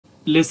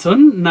Lesson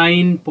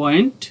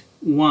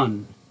 9.1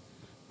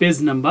 page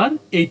number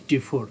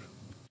 84।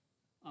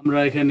 আমরা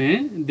এখানে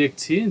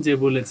দেখছি যে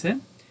বলেছে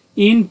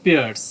ইন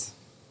পেয়ার্স,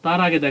 তার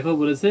আগে দেখো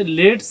বলেছে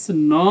লেটস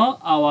নো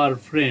আওয়ার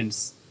ফ্রেন্ডস,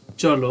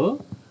 চলো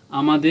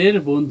আমাদের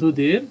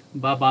বন্ধুদের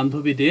বা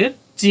বান্ধবীদের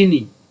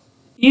চিনি।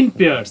 ইন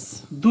পেয়ার্স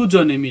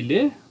দুজনে মিলে,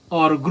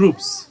 অর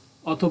গ্রুপস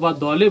অথবা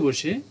দলে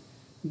বসে,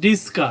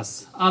 ডিসকাস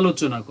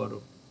আলোচনা করো,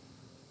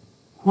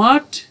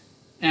 হোয়াট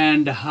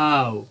অ্যান্ড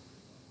হাউ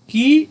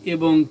কি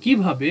এবং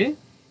কিভাবে,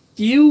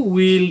 you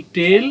will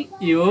tell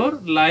your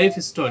life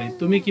story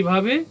তুমি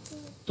কিভাবে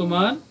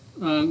তোমার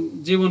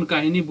জীবন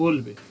কাহিনী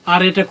বলবে।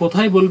 আর এটা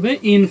কোথায় বলবে?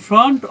 In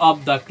front of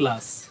the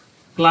class,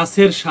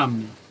 ক্লাসের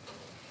সামনে।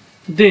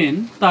 দেন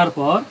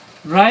তারপর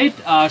রাইট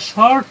আ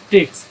শর্ট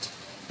টেক্সট,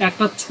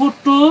 একটা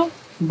ছোট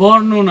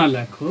বর্ণনা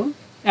লেখো,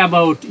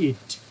 অ্যাবাউট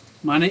ইট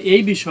মানে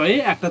এই বিষয়ে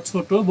একটা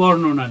ছোট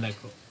বর্ণনা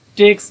লেখো,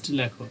 টেক্সট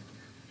লেখো।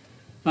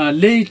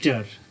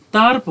 লেটার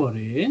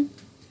তারপরে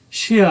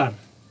শেয়ার,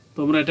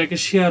 তোমরা এটাকে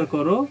শেয়ার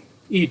করো,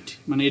 ইট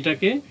মানে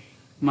এটাকে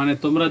মানে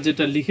তোমরা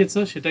যেটা লিখেছো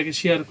সেটাকে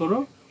শেয়ার করো,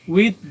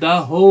 উইথ দ্য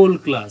হোল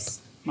ক্লাস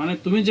মানে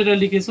তুমি যেটা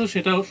লিখেছো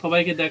সেটা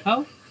সবাইকে দেখাও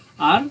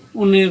আর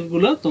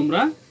অন্যগুলো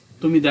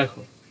তুমি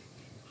দেখো।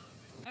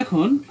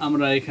 এখন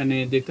আমরা এখানে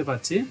দেখতে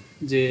পাচ্ছি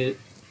যে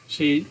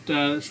সেইটা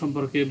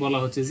সম্পর্কে বলা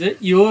হচ্ছে যে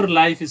ইয়োর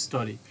লাইফ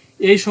স্টোরি,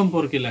 এই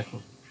সম্পর্কে লেখো।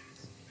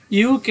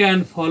 ইউ ক্যান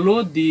ফলো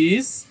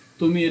দিস,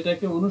 তুমি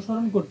এটাকে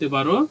অনুসরণ করতে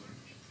পারো।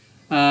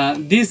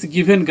 This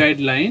given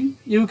guideline,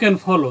 you can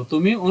follow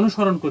তুমি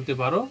অনুসরণ করতে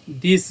পারো,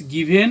 দিস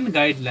গিভেন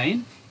গাইডলাইন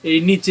এই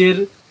নিচের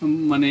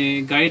মানে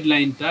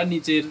গাইডলাইনটা,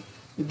 নিচের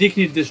দিক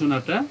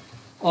নির্দেশনাটা।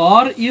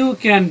 অর ইউ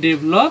ক্যান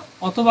ডেভেলপ,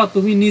 অথবা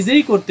তুমি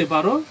নিজেই করতে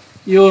পারো,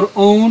 ইয়োর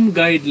ওন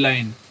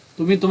গাইডলাইন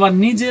তুমি তোমার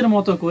নিজের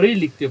মতো করেই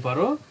লিখতে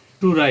পারো,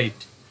 টু রাইট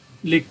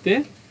লিখতে,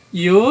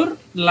 ইয়োর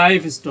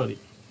লাইফ স্টোরি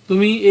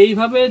তুমি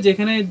এইভাবে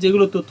যেখানে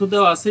যেগুলো তথ্য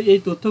দেওয়া আছে এই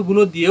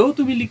তথ্যগুলো দিয়েও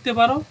তুমি লিখতে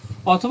পারো,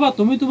 অথবা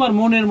তুমি তোমার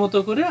মনের মতো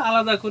করে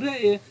আলাদা করে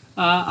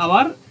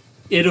আবার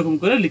এরকম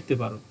করে লিখতে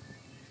পারো।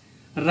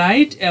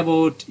 রাইট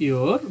অ্যাবাউট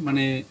ইয়োর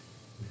মানে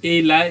এই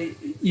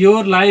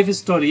ইয়োর লাইফ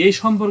স্টোরি এই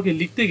সম্পর্কে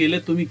লিখতে গেলে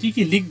তুমি কি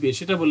কি লিখবে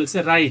সেটা বলেছে,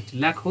 রাইট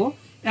লেখো,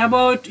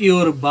 about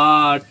your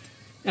birth,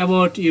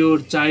 about your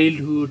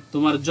childhood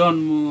তোমার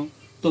জন্ম,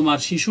 তোমার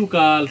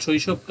শিশুকাল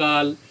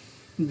শৈশবকাল,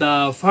 the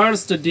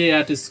first day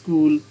at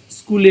school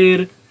স্কুলের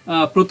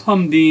প্রথম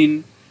দিন,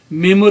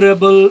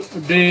 মেমোরেবল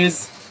ডেজ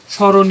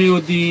স্মরণীয়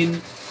দিন,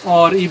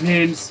 অর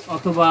ইভেন্টস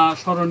অথবা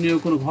স্মরণীয়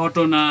কোনো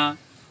ঘটনা,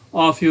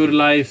 অফ ইউর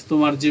লাইফ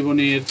তোমার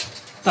জীবনের,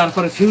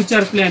 তারপরে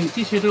ফিউচার প্ল্যান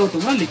কি সেটাও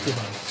তোমরা লিখতে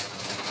পারো।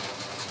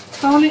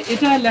 তাহলে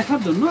এটা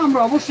লেখার জন্য আমরা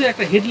অবশ্যই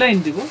একটা হেডলাইন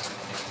দেব,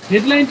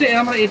 হেডলাইনটা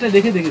আমরা এটা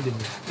দেখে দেব।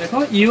 দেখো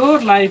ইয়োর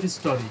লাইফ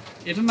স্টোরি,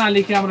 এটা না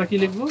লিখে আমরা কি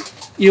লিখবো,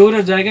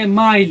 ইয়োরের জায়গায়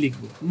মাই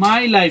লিখবো,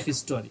 মাই লাইফ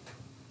স্টোরি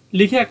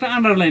লিখে একটা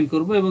আন্ডারলাইন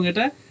করব এবং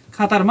এটা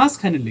খাতার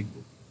মাঝখানে লিখব।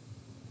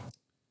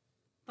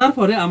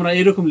 তারপরে আমরা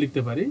এরকম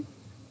লিখতে পারি,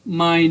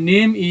 মাই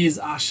নেম ইজ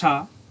আশা,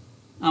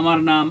 আমার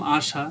নাম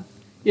আশা।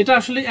 এটা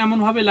আসলে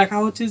এমনভাবে লেখা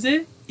হচ্ছে যে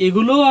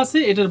এগুলোও আছে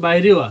এটার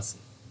বাইরেও আছে,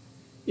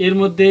 এর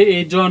মধ্যে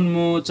এই জন্ম,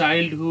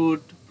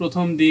 চাইল্ডহুড,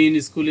 প্রথম দিন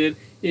স্কুলের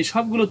এই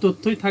সবগুলো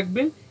তথ্যই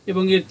থাকবে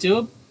এবং এর চেয়েও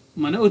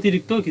মানে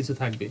অতিরিক্ত কিছু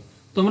থাকবে।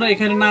 তোমরা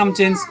এখানে নাম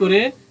চেঞ্জ করে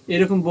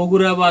এরকম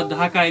বগুড়া বা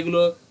ঢাকা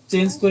এগুলো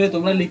চেঞ্জ করে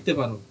তোমরা লিখতে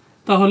পারো।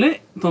 তাহলে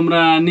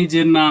তোমরা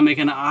নিজের নাম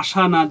এখানে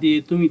আশা না দিয়ে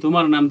তুমি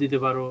তোমার নাম দিতে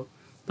পারো।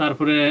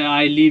 তারপরে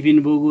আই লিভ ইন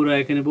বগুড়া,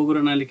 এখানে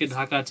বগুড়া না লিখে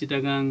ঢাকা,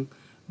 চিটাগাং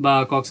বা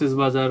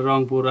কক্সবাজার,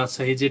 রংপুর,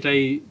 রাজশাহী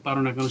যেটাই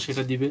পারো না কেন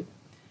সেটা দিবে।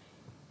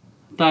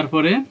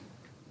 তারপরে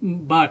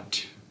বাট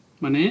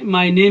মানে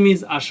মাই নেম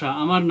ইজ আশা,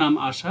 আমার নাম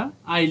আশা,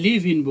 আই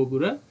লিভ ইন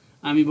বগুড়া,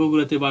 আমি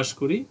বগুড়াতে বাস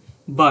করি,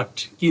 বাট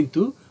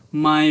কিন্তু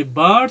মাই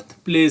বার্থ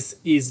প্লেস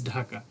ইজ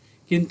ঢাকা,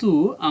 কিন্তু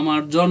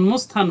আমার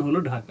জন্মস্থান হলো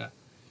Dhaka.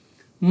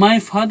 My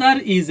father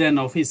is an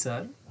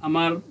officer,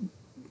 আমার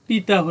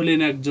পিতা হলেন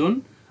একজন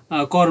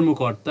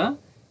কর্মকর্তা,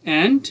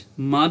 and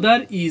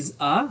mother is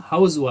a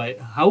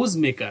house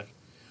maker,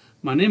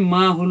 মানে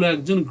মা হলো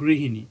একজন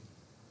গৃহিণী।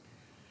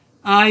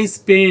 আই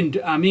স্পেন্ড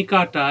আমি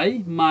কাটাই,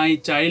 মাই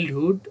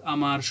চাইল্ডহুড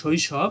আমার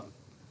শৈশব,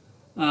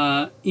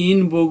 ইন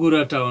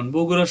বগুড়া টাউন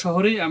বগুড়া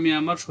শহরেই আমি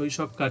আমার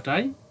শৈশব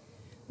কাটাই।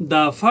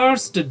 দ্য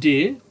ফার্স্ট ডে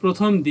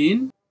প্রথম দিন,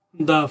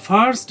 the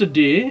first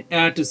day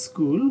at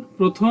school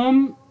প্রথম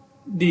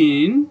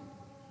দিন,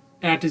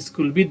 অ্যাট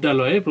স্কুল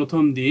বিদ্যালয়ে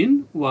প্রথম দিন,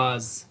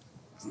 ওয়াজ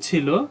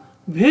ছিল,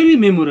 ভেরি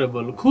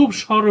মেমোরেবল খুব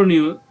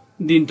স্মরণীয়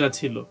দিনটা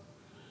ছিল।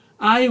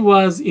 আই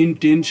ওয়াজ ইন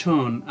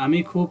টেনশন আমি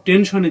খুব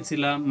টেনশনে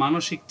ছিলাম,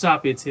 মানসিক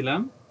চাপে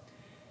ছিলাম।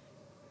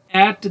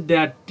 অ্যাট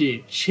দ্যাট ডে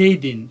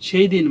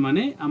সেই দিন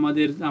মানে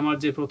আমার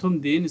যে প্রথম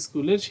দিন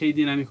স্কুলের সেই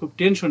দিন আমি খুব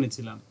টেনশনে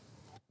ছিলাম।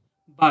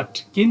 বাট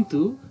কিন্তু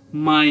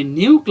মাই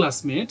নিউ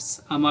ক্লাসমেটস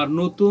আমার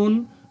নতুন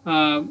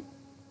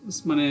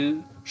মানে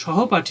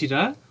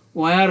সহপাঠীরা,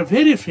 ওয়ার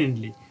ভেরি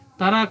ফ্রেন্ডলি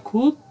তারা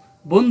খুব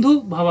বন্ধু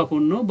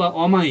ভাবাপন্ন বা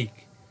অমায়িক,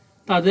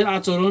 তাদের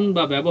আচরণ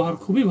বা ব্যবহার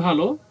খুবই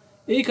ভালো,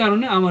 এই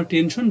কারণে আমার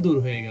টেনশন দূর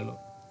হয়ে গেল,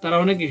 তারা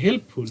অনেক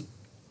হেল্পফুল।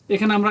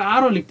 এখানে আমরা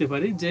আরও লিখতে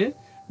পারি যে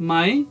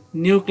my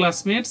new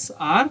classmates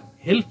R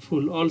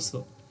helpful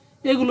also,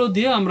 এগুলো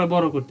দিয়ে আমরা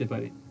বড় করতে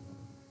পারি।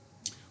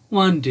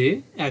 ওয়ান ডে,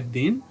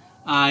 একদিন,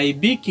 আই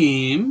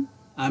বিকেম,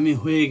 আমি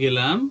হয়ে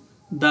গেলাম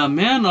the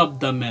man of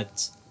the match,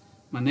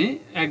 মানে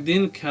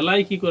একদিন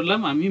খেলায় কি করলাম,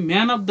 আমি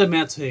ম্যান অফ দ্য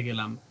ম্যাচ হয়ে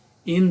গেলাম।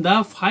 In the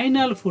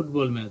final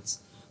football match,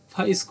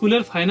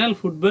 স্কুলের ফাইনাল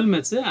ফুটবল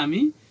ম্যাচে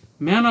আমি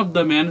ম্যান অফ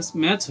দ্য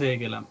ম্যাচ হয়ে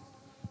গেলাম,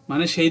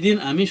 মানে সেই দিন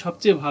আমি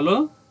সবচেয়ে ভালো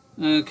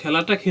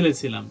খেলাটা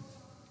খেলেছিলাম,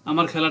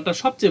 আমার খেলাটা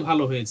সবচেয়ে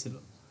ভালো হয়েছিল।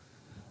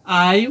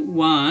 I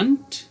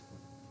want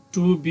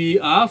to be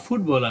a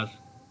footballer,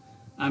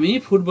 আমি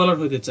ফুটবলার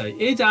হতে চাই।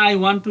 এই যে I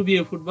want to B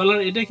A footballer,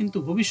 এটা কিন্তু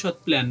ভবিষ্যৎ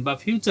প্ল্যান বা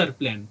ফিউচার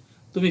প্ল্যান,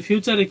 তুমি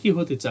ফিউচারে কি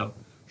হতে চাও।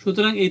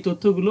 সুতরাং এই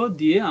তথ্যগুলো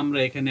দিয়ে আমরা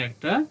এখানে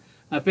একটা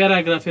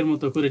প্যারাগ্রাফের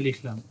মতো করে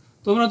লিখলাম।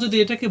 তোমরা যদি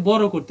এটাকে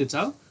বড় করতে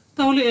চাও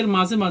তাহলে এর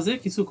মাঝে মাঝে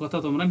কিছু কথা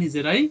তোমরা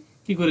নিজেরাই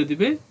কি করে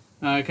দিবে,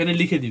 এখানে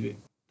লিখে দিবে।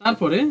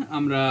 তারপরে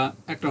আমরা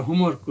একটা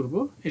হোমওয়ার্ক করব,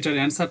 এটার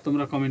অ্যান্সার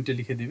তোমরা কমেন্টে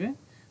লিখে দিবে।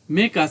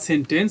 Make a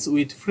sentence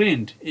with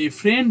friend, এই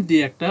ফ্রেন্ড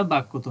দিয়ে একটা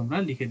বাক্য তোমরা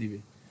লিখে দিবে।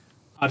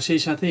 আর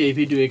সেই সাথে এই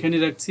ভিডিও এখানে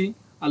রাখছি।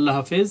 আল্লাহ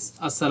হাফেজ,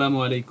 আসসালামু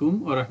আলাইকুম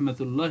ওয়া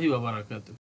রাহমাতুল্লাহি ওয়া বারাকাতুহু।